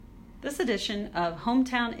This edition of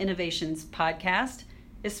Hometown Innovations podcast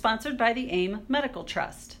is sponsored by the AIM Medical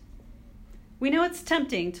Trust. We know it's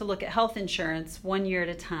tempting to look at health insurance 1 year at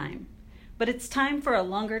a time, but it's time for a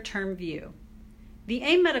longer-term view. The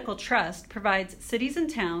AIM Medical Trust provides cities and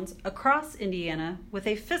towns across Indiana with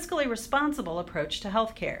a fiscally responsible approach to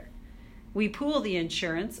healthcare. We pool the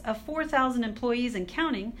insurance of 4,000 employees and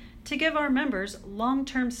counting to give our members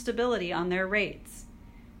long-term stability on their rates.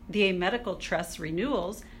 The AIM Medical Trust's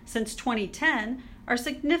renewals since 2010 are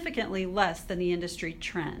significantly less than the industry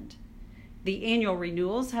trend. The annual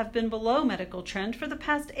renewals have been below medical trend for the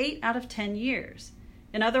past 8 out of 10 years.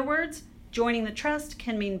 In other words, joining the trust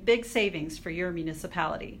can mean big savings for your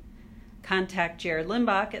municipality. Contact Jared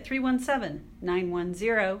Limbach at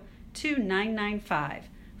 317-910-2995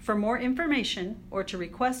 for more information or to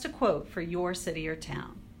request a quote for your city or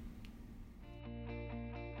town.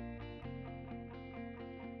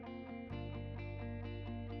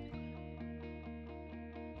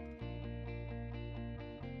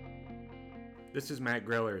 This is Matt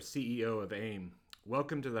Greller, CEO of AIM.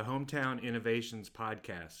 Welcome to the Hometown Innovations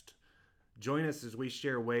podcast. Join us as we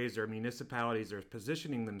share ways our municipalities are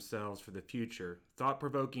positioning themselves for the future,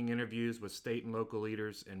 thought-provoking interviews with state and local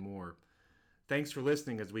leaders, and more. Thanks for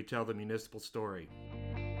listening as we tell the municipal story.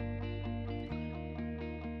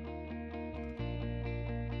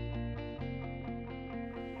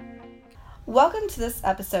 Welcome to this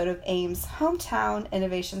episode of AIM's Hometown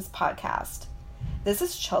Innovations podcast. This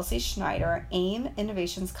is Chelsea Schneider, AIM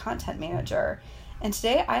Innovations Content Manager, and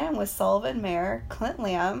today I am with Sullivan Mayor Clint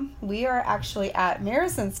Lamb. We are actually at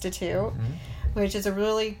Mayor's Institute, which is a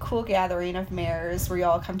really cool gathering of mayors where you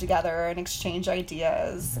all come together and exchange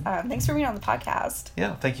ideas. Thanks for being on the podcast.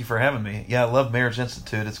 Yeah, thank you for having me. Yeah, I love Mayor's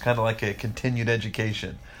Institute. It's kind of like a continued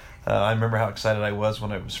education. I remember how excited I was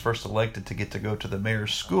when I was first elected to get to go to the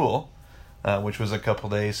mayor's school, which was a couple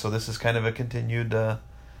days. So this is kind of a continued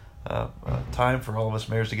time for all of us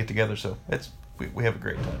mayors to get together, so we have a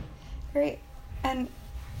great time. Great. And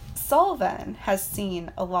Sullivan has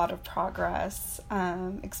seen a lot of progress,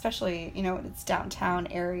 especially in its downtown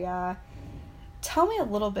area. Tell me a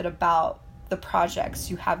little bit about the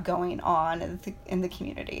projects you have going on in the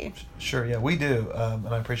community. Sure, yeah, we do, and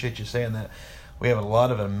I appreciate you saying that. We have a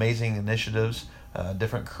lot of amazing initiatives,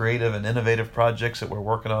 different creative and innovative projects that we're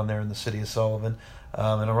working on there in the city of Sullivan.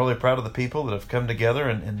 And I'm really proud of the people that have come together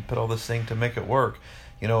and put all this thing to make it work.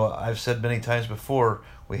 I've said many times before,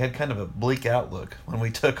 we had kind of a bleak outlook when we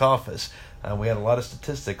took office. We had a lot of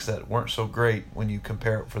statistics that weren't so great when you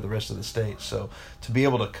compare it for the rest of the state. So to be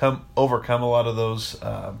able to overcome a lot of those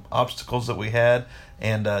obstacles that we had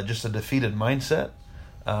and just a defeated mindset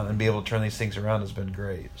and be able to turn these things around has been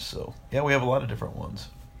great. So, yeah, we have a lot of different ones.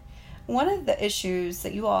 One of the issues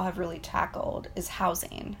that you all have really tackled is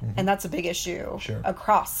housing, and that's a big issue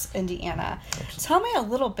across Indiana. Absolutely. Tell me a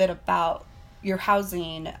little bit about your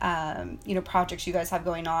housing, projects you guys have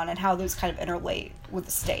going on and how those kind of interrelate with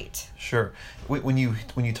the state. Sure. When you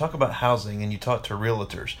talk about housing and you talk to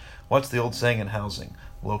realtors, what's the old saying in housing?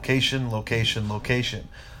 Location, location, location.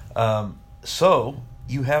 So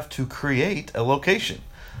you have to create a location.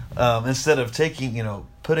 Instead of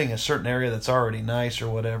putting a certain area that's already nice or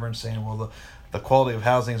whatever and saying, well, the quality of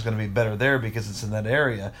housing is going to be better there because it's in that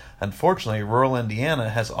area. Unfortunately, rural Indiana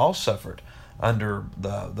has all suffered under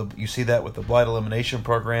you see that with the blight elimination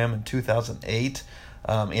program in 2008.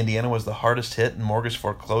 Indiana was the hardest hit in mortgage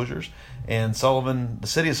foreclosures, and the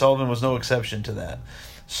city of Sullivan was no exception to that.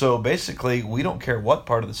 So basically, we don't care what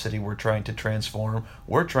part of the city we're trying to transform.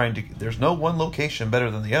 There's no one location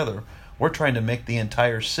better than the other. We're trying to make the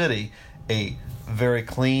entire city a very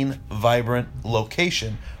clean, vibrant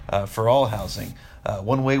location for all housing.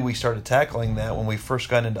 One way we started tackling that when we first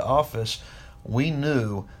got into office, we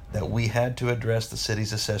knew that we had to address the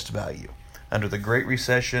city's assessed value. Under the Great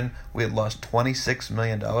Recession, we had lost $26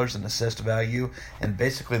 million in assessed value, and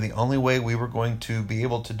basically the only way we were going to be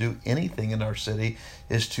able to do anything in our city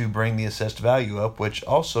is to bring the assessed value up, which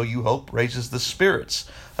also, you hope, raises the spirits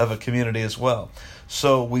of a community as well.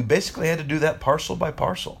 So we basically had to do that parcel by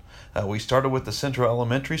parcel. We started with the Central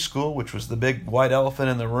Elementary School, which was the big white elephant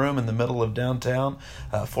in the room in the middle of downtown,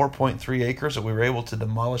 4.3 acres that we were able to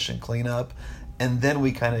demolish and clean up. And then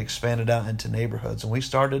we kind of expanded out into neighborhoods, and we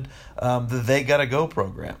started the They Gotta Go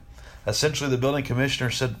program. Essentially, the building commissioner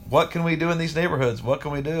said, what can we do in these neighborhoods? What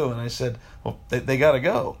can we do? And I said, well, they gotta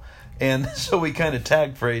go. And so we kind of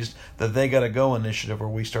tag phrased the They Gotta Go initiative, where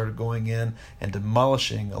we started going in and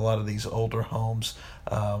demolishing a lot of these older homes.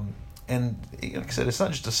 And like I said, it's not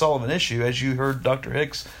just a Sullivan issue. As you heard Dr.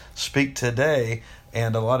 Hicks speak today,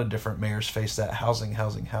 and a lot of different mayors face that housing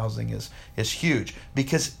is huge.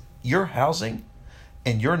 Because your housing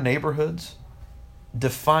and your neighborhoods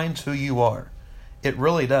defines who you are. It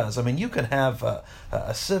really does. I mean, you can have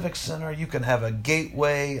a civic center, you can have a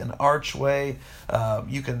gateway, an archway,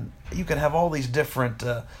 you can have all these different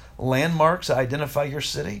landmarks that identify your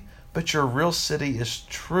city, but your real city is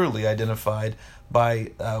truly identified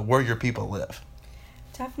by where your people live.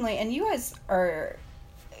 Definitely. And you guys are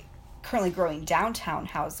currently growing downtown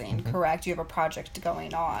housing, correct? You have a project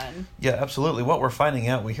going on. Yeah, absolutely. What we're finding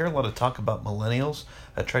out, we hear a lot of talk about millennials,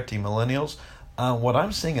 attracting millennials. What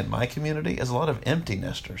I'm seeing in my community is a lot of empty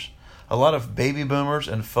nesters, a lot of baby boomers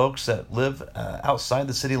and folks that live outside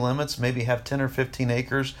the city limits, maybe have 10 or 15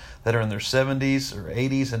 acres that are in their 70s or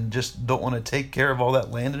 80s and just don't want to take care of all that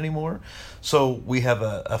land anymore. So we have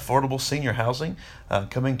affordable senior housing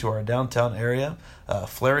coming to our downtown area.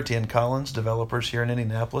 Flaherty and Collins, developers here in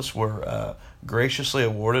Indianapolis, were graciously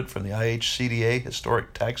awarded from the IHCDA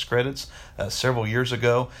historic tax credits several years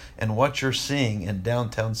ago. And what you're seeing in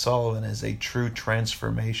downtown Sullivan is a true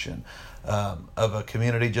transformation of a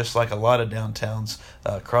community, just like a lot of downtowns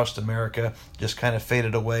across America just kind of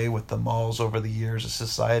faded away with the malls over the years as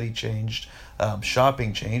society changed,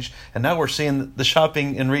 shopping changed, and now we're seeing the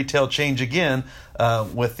shopping and retail change again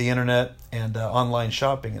with the internet and online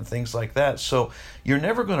shopping and things like that. So you're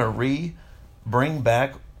never going to bring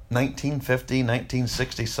back 1950,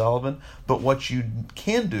 1960 Sullivan, but what you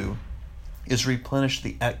can do is replenish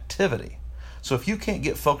the activity. So if you can't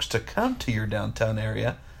get folks to come to your downtown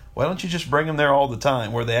area, why don't you just bring them there all the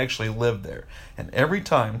time where they actually live there? And every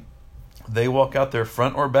time they walk out their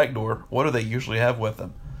front or back door, what do they usually have with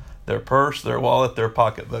them? Their purse, their wallet, their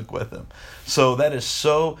pocketbook with them. So that is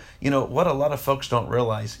so, what a lot of folks don't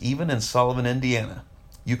realize, even in Sullivan, Indiana,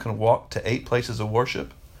 you can walk to 8 places of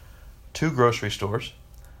worship, 2 grocery stores,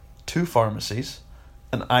 2 pharmacies,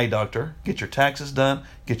 an eye doctor, get your taxes done,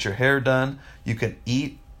 get your hair done. You can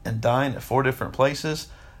eat and dine at 4 different places.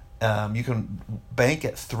 You can bank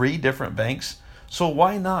at 3 different banks. So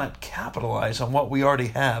why not capitalize on what we already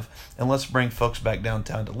have, and let's bring folks back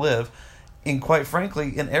downtown to live, and quite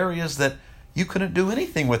frankly, in areas that you couldn't do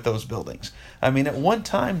anything with those buildings. I mean, at one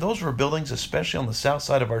time, those were buildings, especially on the south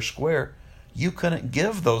side of our square, you couldn't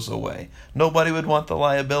give those away. Nobody would want the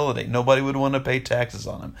liability. Nobody would want to pay taxes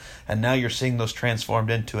on them. And now you're seeing those transformed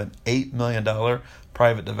into an $8 million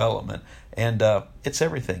private development. And it's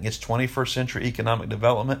everything. It's 21st century economic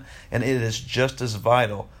development, and it is just as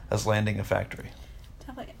vital as landing a factory.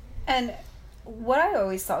 Definitely. And what I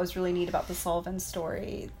always thought was really neat about the Sullivan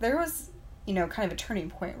story, there was, kind of a turning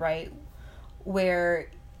point, right, where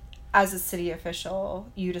as a city official,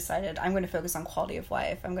 you decided, I'm going to focus on quality of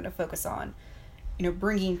life. I'm going to focus on,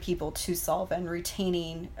 bringing people to Sullivan,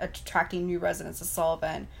 attracting new residents to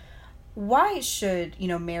Sullivan. Why should,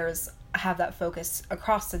 mayors have that focus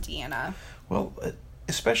across Indiana? Well,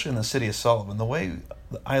 especially in the city of Sullivan, the way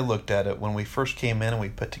I looked at it when we first came in and we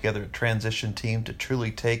put together a transition team to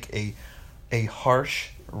truly take a harsh,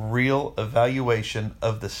 real evaluation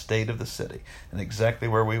of the state of the city and exactly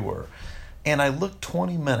where we were. And I looked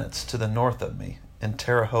 20 minutes to the north of me in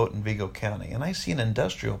Terre Haute and Vigo County, and I see an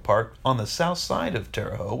industrial park on the south side of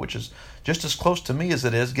Terre Haute, which is just as close to me as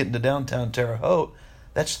it is getting to downtown Terre Haute.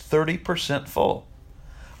 That's 30% full.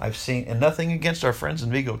 I've seen, and nothing against our friends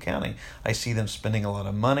in Vigo County, I see them spending a lot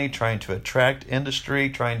of money trying to attract industry,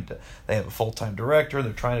 they have a full-time director,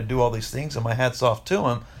 they're trying to do all these things, and my hat's off to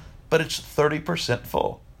them, but it's 30%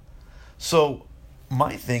 full. So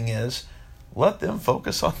my thing is, let them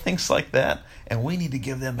focus on things like that, and we need to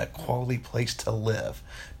give them a quality place to live,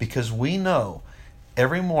 because we know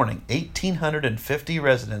every morning 1,850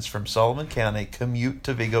 residents from Sullivan County commute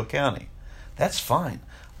to Vigo County. That's fine.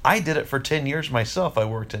 I did it for 10 years myself. I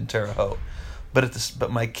worked in Terre Haute. But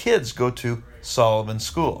my kids go to Sullivan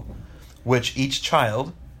School, which each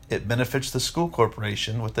child, it benefits the school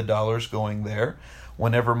corporation with the dollars going there.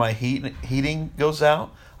 Whenever my heating goes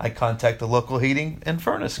out, I contact the local heating and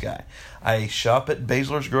furnace guy. I shop at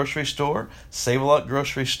Baszler's grocery store, Save-A-Lot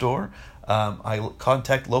grocery store. I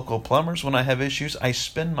contact local plumbers when I have issues. I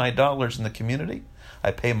spend my dollars in the community. I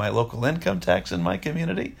pay my local income tax in my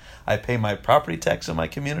community. I pay my property tax in my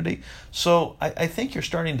community. So I think you're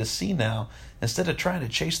starting to see now, instead of trying to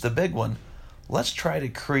chase the big one, let's try to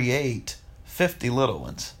create 50 little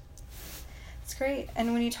ones. That's great.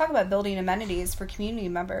 And when you talk about building amenities for community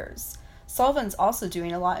members, Sullivan's also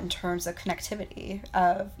doing a lot in terms of connectivity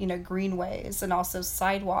of, greenways and also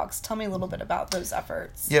sidewalks. Tell me a little bit about those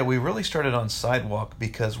efforts. Yeah, we really started on sidewalk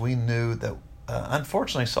because we knew that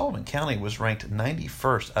unfortunately, Sullivan County was ranked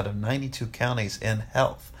 91st out of 92 counties in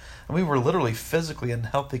health. And we were literally physically an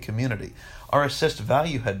healthy community. Our assessed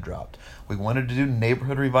value had dropped. We wanted to do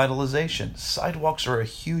neighborhood revitalization. Sidewalks are a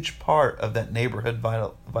huge part of that neighborhood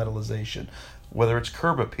vitalization, whether it's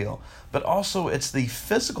curb appeal, but also it's the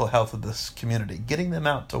physical health of this community, getting them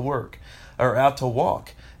out to work or out to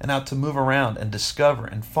walk and out to move around and discover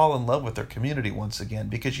and fall in love with their community once again,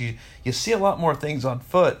 because you see a lot more things on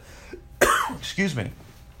foot excuse me,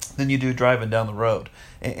 than you do driving down the road.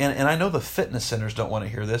 And I know the fitness centers don't want to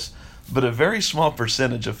hear this, but a very small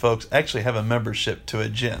percentage of folks actually have a membership to a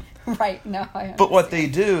gym. Right, no, I understand. But what they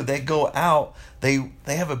do, they go out, they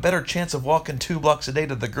have a better chance of walking 2 blocks a day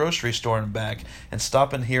to the grocery store and back and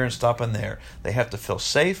stopping here and stopping there. They have to feel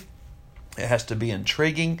safe. It has to be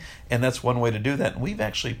intriguing, and that's one way to do that. And we've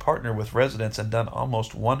actually partnered with residents and done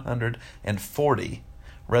almost 140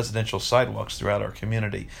 residential sidewalks throughout our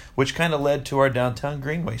community, which kind of led to our downtown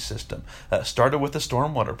greenway system. Started with the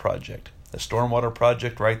stormwater project. The stormwater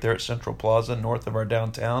project right there at Central Plaza, north of our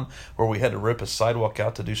downtown, where we had to rip a sidewalk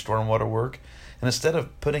out to do stormwater work. And instead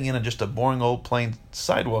of putting in just a boring old plain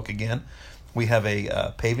sidewalk again, we have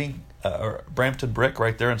a paving, or Brampton Brick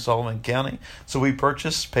right there in Sullivan County. So we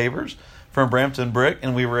purchased pavers from Brampton Brick,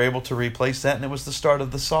 and we were able to replace that, and it was the start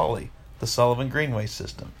of the SOLI, the Sullivan Greenway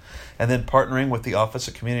System. And then partnering with the Office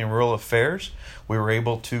of Community and Rural Affairs, we were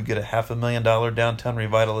able to get a $500,000 downtown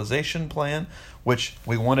revitalization plan, which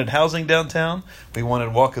we wanted housing downtown, we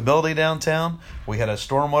wanted walkability downtown, we had a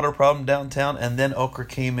stormwater problem downtown, and then Okra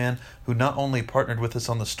came in, who not only partnered with us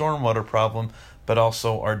on the stormwater problem, but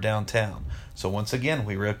also our downtown. So once again,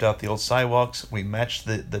 we ripped out the old sidewalks, we matched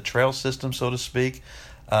the trail system, so to speak,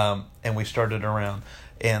 and we started around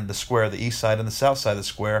and the square, the east side and the south side of the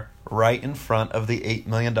square, right in front of the $8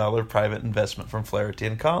 million private investment from Flaherty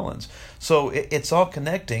and Collins. So it's all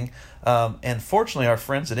connecting. And fortunately, our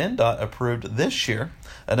friends at NDOT approved this year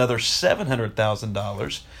another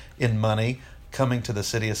 $700,000 in money coming to the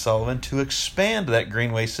city of Sullivan to expand that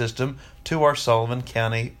greenway system to our Sullivan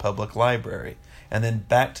County Public Library and then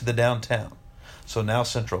back to the downtown. So now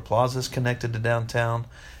Central Plaza is connected to downtown,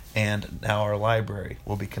 and now our library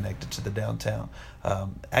will be connected to the downtown.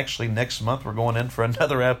 Actually, next month we're going in for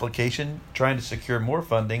another application, trying to secure more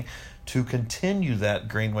funding to continue that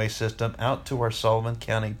greenway system out to our Sullivan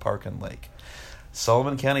County Park and Lake.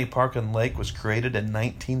 Sullivan County Park and Lake was created in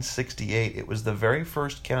 1968. It was the very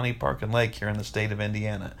first county park and lake here in the state of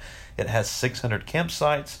Indiana. It has 600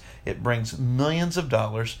 campsites. It brings millions of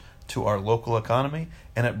dollars to our local economy,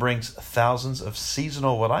 and it brings thousands of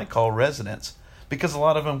seasonal, what I call residents, because a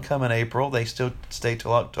lot of them come in April, they still stay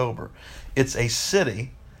till October. It's a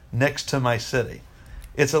city next to my city.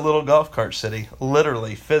 It's a little golf cart city,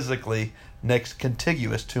 literally, physically next,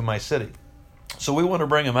 contiguous to my city. So we want to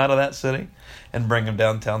bring them out of that city and bring them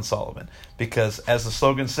downtown Sullivan, because as the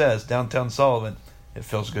slogan says, downtown Sullivan, it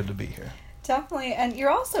feels good to be here. Definitely. And you're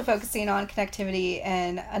also focusing on connectivity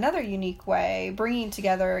in another unique way, bringing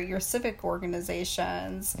together your civic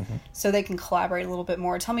organizations so they can collaborate a little bit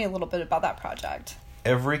more. Tell me a little bit about that project.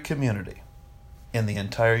 Every community in the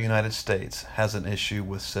entire United States has an issue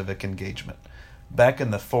with civic engagement. Back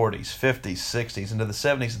in the 40s, 50s, 60s, into the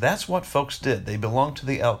 70s, that's what folks did. They belonged to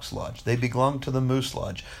the Elks Lodge. They belonged to the Moose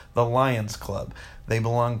Lodge, the Lions Club. They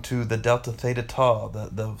belonged to the Delta Theta Tau,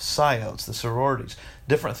 the Sciotes, the sororities,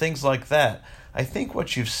 different things like that. I think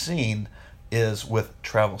what you've seen is with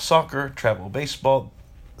travel soccer, travel baseball,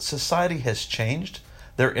 society has changed.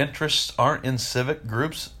 Their interests aren't in civic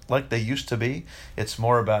groups like they used to be. It's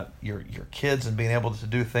more about your kids and being able to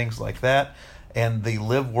do things like that. And the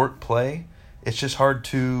live, work, play, it's just hard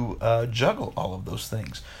to juggle all of those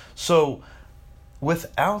things. So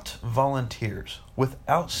without volunteers,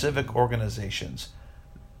 without civic organizations,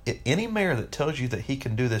 any mayor that tells you that he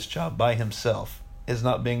can do this job by himself is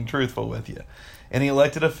not being truthful with you. Any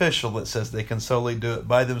elected official that says they can solely do it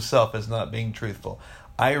by themselves is not being truthful.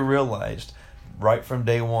 I realized right from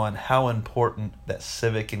day one how important that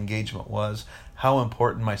civic engagement was, how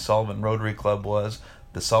important my Sullivan Rotary Club was,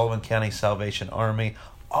 the Sullivan County Salvation Army,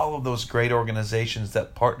 all of those great organizations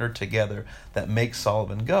that partner together that make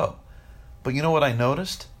Sullivan go. But you know what I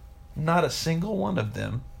noticed? Not a single one of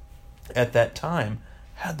them at that time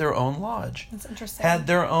had their own lodge. That's interesting. Had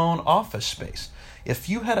their own office space. If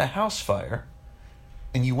you had a house fire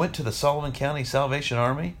and you went to the Sullivan County Salvation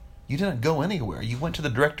Army, you didn't go anywhere. You went to the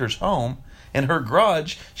director's home. In her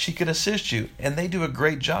garage, she could assist you, and they do a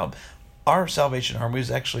great job. Our Salvation Army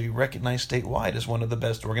is actually recognized statewide as one of the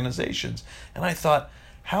best organizations. And I thought,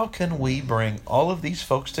 how can we bring all of these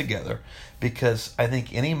folks together? Because I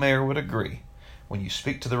think any mayor would agree, when you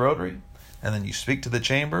speak to the Rotary, and then you speak to the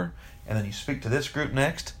Chamber, and then you speak to this group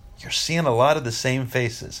next, you're seeing a lot of the same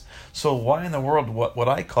faces. So why in the world what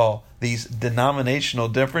I call these denominational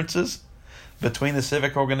differences between the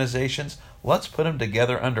civic organizations, let's put them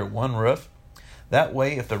together under one roof. That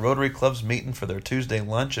way, if the Rotary Club's meeting for their Tuesday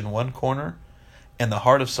lunch in one corner, and the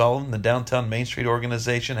Heart of Sullivan, the downtown Main Street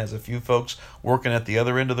organization, has a few folks working at the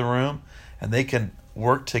other end of the room, and they can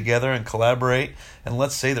work together and collaborate. And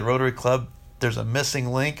let's say the Rotary Club, there's a missing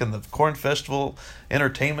link in the Corn Festival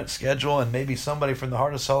entertainment schedule, and maybe somebody from the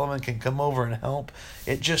Heart of Sullivan can come over and help.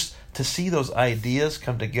 It just, to see those ideas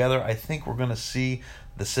come together, I think we're going to see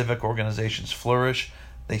the civic organizations flourish.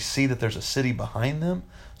 They see that there's a city behind them,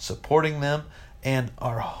 supporting them, and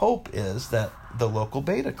our hope is that the local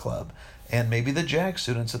Beta Club and maybe the JAG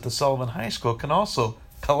students at the Sullivan High School can also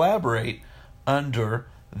collaborate under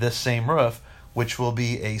this same roof, which will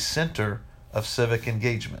be a center of civic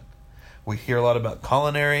engagement. We hear a lot about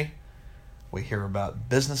culinary, we hear about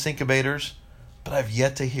business incubators, but I've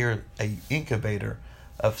yet to hear an incubator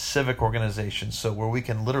of civic organizations, so where we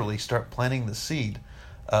can literally start planting the seed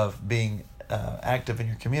of being active in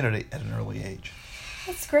your community at an early age.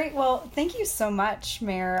 That's great. Well, thank you so much,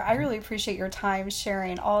 Mayor. I really appreciate your time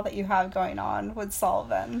sharing all that you have going on with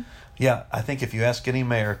Sullivan. Yeah, I think if you ask any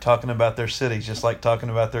mayor, talking about their city is just like talking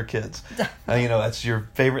about their kids. That's your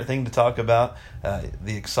favorite thing to talk about.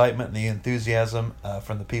 The excitement and the enthusiasm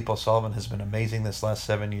from the people of Sullivan has been amazing this last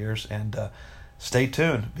 7 years. And stay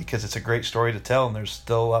tuned, because it's a great story to tell, and there's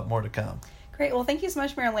still a lot more to come. Great. Well, thank you so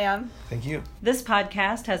much, Mayor Lamb. Thank you. This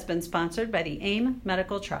podcast has been sponsored by the AIM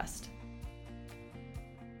Medical Trust.